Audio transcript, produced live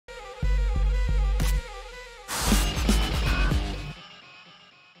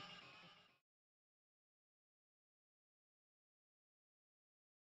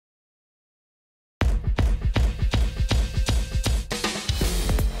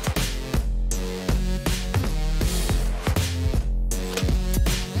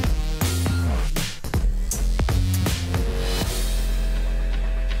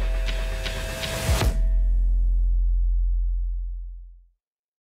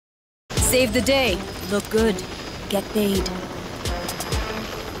Save the day. Look good. Get paid.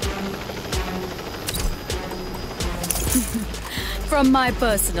 From my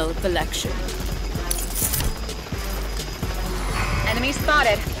personal collection. Enemy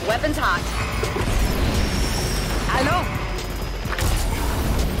spotted. Weapons hot. Hello?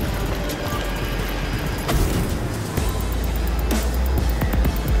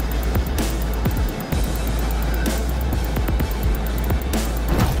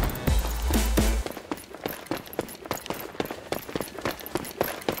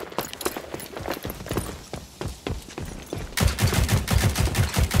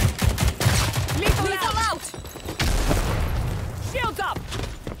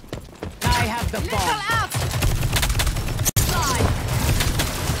 The bomb. Out. Slide.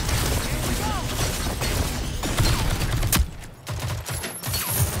 Here we go.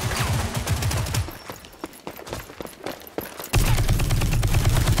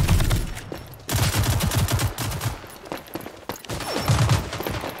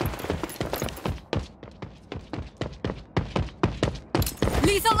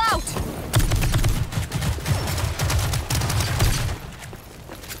 Lethal out.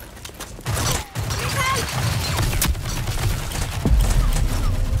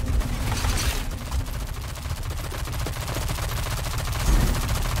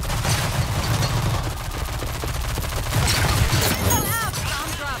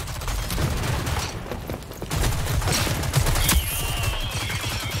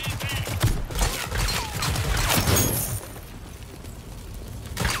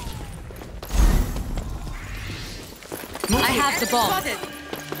 I have the bomb.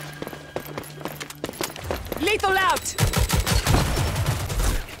 Lethal out!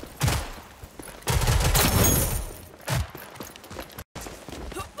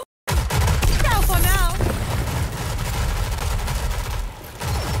 Go for now!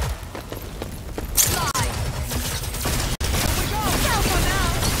 Slide! Here we go! Go for now!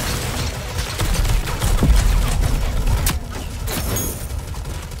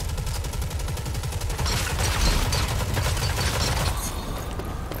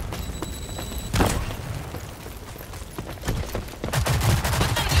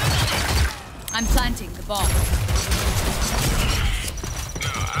 I'm planting the bomb.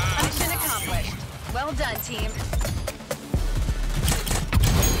 Mission accomplished. Well done, team.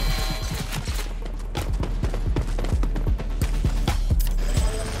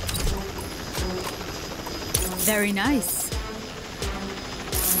 Very nice.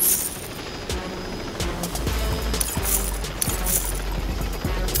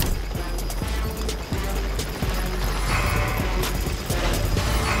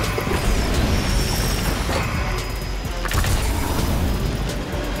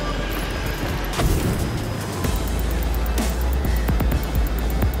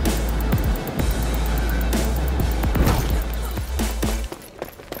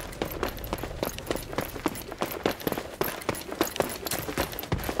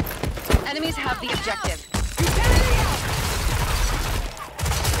 Enemies have the objective.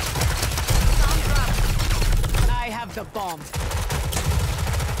 I have the bomb.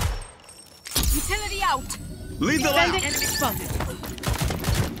 Utility out. Lethal out. Enemy spotted.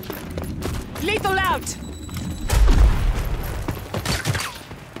 Lethal out.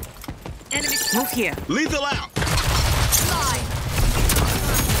 Enemy move here. Lethal out. Slide.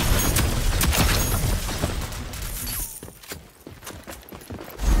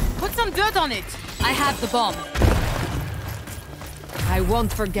 Put some dirt on it. I have the bomb. I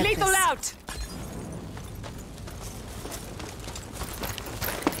won't forget Lethal this. Out.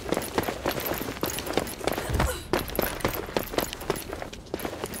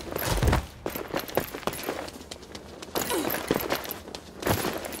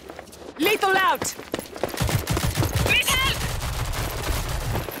 Lethal out! Lethal!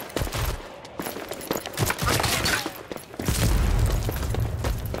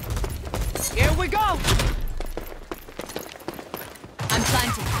 Here we go! I'm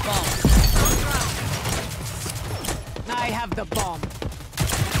planting the bomb. I have the bomb.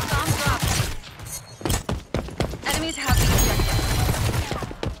 Bomb dropped. Enemies have the objective.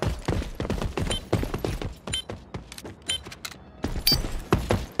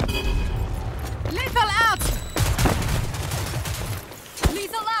 Lethal out!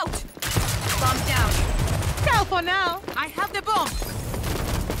 Lethal out! Bomb down. Go for now! I have the bomb!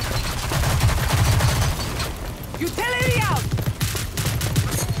 Utility out!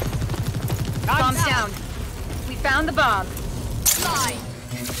 Bomb's down. We found the bomb. Fly!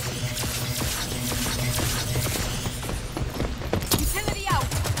 Utility out!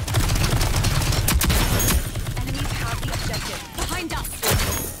 Enemies have the objective. Behind us!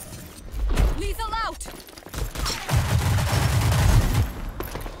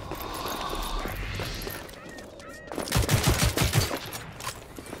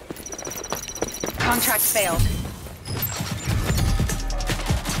 failed.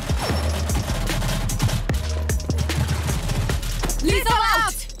 Lethal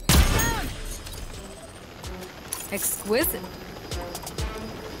out! Exquisite.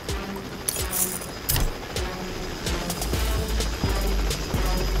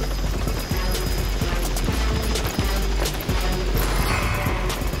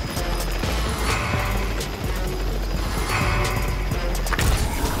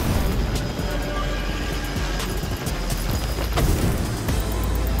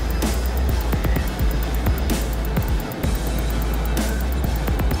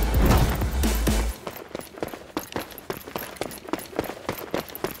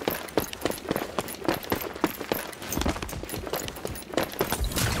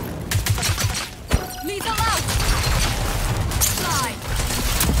 Lethal out! Fly!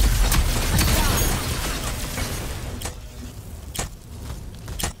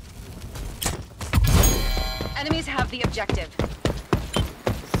 Enemies have the objective.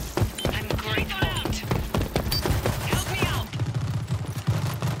 I'm grateful out. Help me out.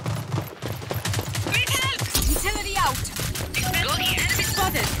 Need help. Utility out! Go here. Enemy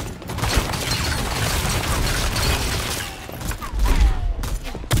spotted!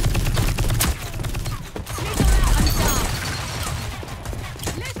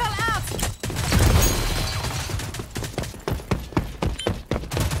 Lethal out!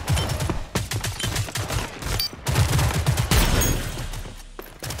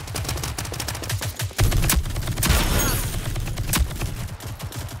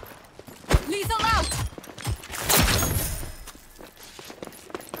 Lethal out!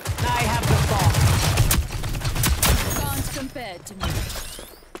 I have the bomb. Can't compare to me.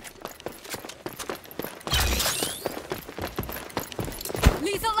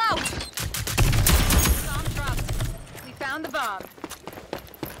 Lethal out! Bomb dropped. We found the bomb.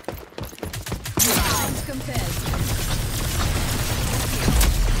 Can't compare to me.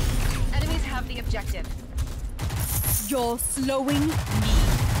 Enemies have the objective. You're slowing me.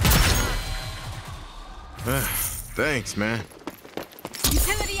 Thanks, man.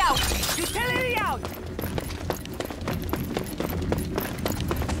 Utility out! Utility out.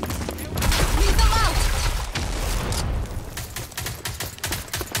 Lethal out!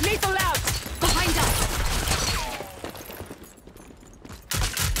 Lethal out. Behind us!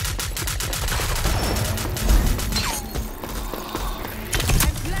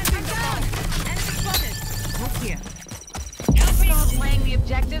 I'm planting down. Enemy spotted! Look here. Help me out. Playing the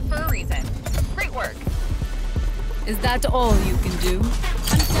objective for a reason. Great work. Is that all you can do?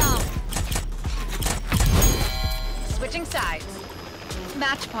 I'm down. Switching sides.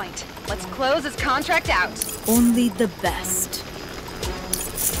 Match point. Let's close this contract out. Only the best.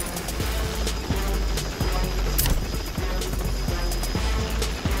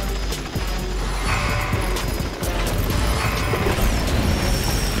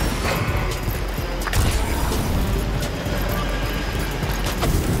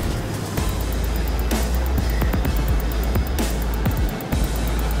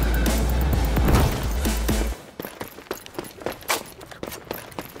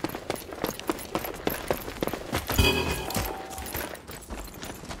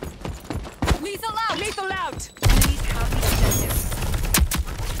 Lethal out! Lethal out. Enemies have the objective.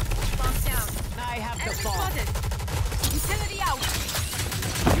 Bomb down. I have the Enemy bomb. spotted! Utility out!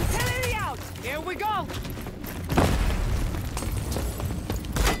 Utility out. Here we go.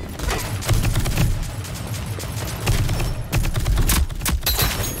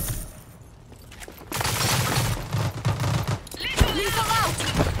 Lethal out!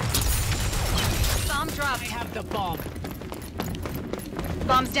 Bomb I dropped. have the bomb.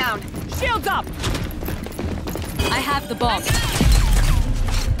 Bombs down. Shields up. I have the bomb.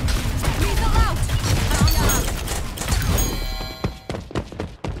 Lethal out!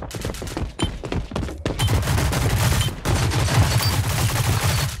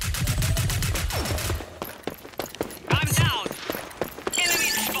 I'm down. Enemy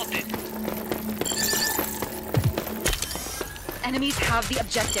spotted. Enemies have the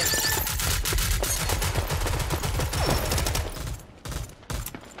objective.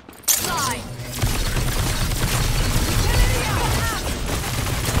 Fly!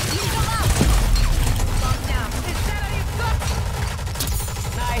 Bomb down.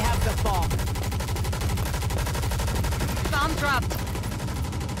 I have the bomb. Bomb dropped.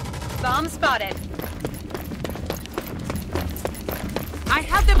 Bomb spotted. I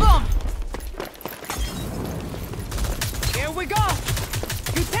have the bomb! Here we go.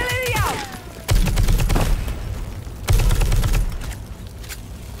 Utility out.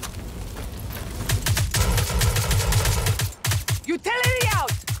 Utility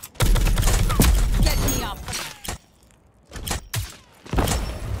out. Get me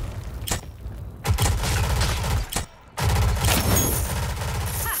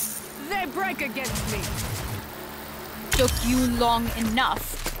strike against me. Took you long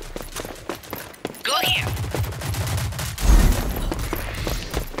enough. Go here.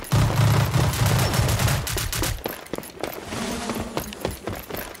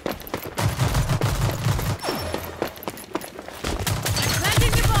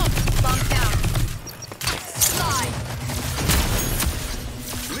 Planting the bomb. Bomb down. Slide.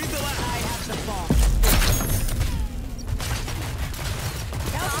 Leave the last. I have the bomb.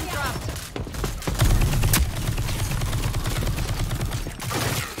 Bomb dropped.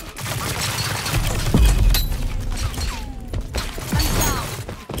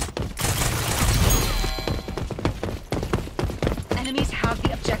 Enemies have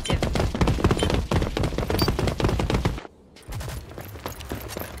the objective.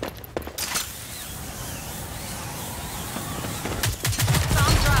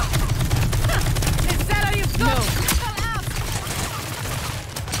 Bomb dropped. Is that how you go? No.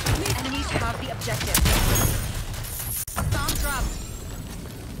 Enemies have the objective. Bomb dropped.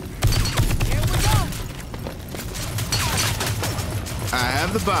 Here we go. I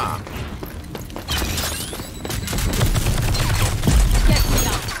have the bomb. Get me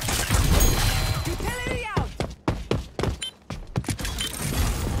out. Utility out.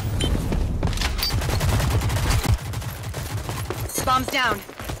 Bombs down.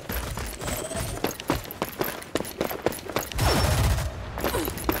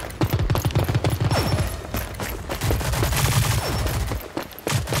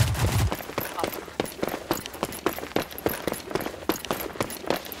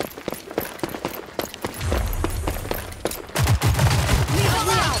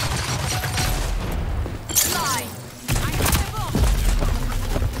 Slide. I have the bomb.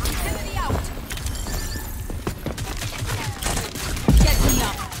 Utility out. Get me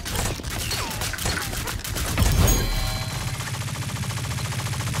up.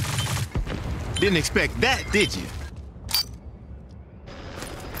 Didn't expect that, did you?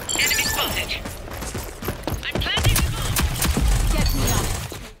 Enemy spotted. I'm planting the bomb. Get me up.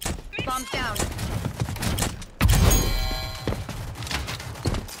 Bombs down.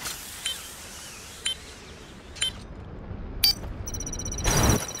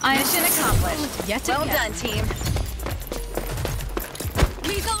 Mission accomplished. Yet Well again. done, team.